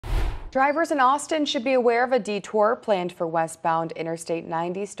Drivers in Austin should be aware of a detour planned for westbound Interstate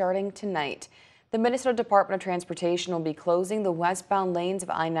 90 starting tonight. The Minnesota Department of Transportation will be closing the westbound lanes of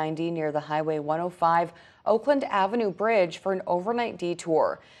I-90 near the Highway 105 Oakland Avenue Bridge for an overnight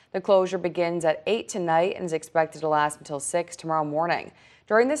detour. The closure begins at 8 tonight and is expected to last until 6 tomorrow morning.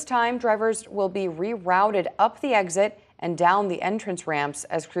 During this time, drivers will be rerouted up the exit and down the entrance ramps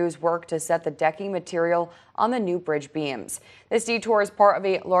as crews work to set the decking material on the new bridge beams. This detour is part of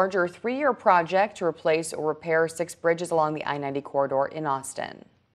a larger 3-year project to replace or repair 6 bridges along the I-90 corridor in Austin.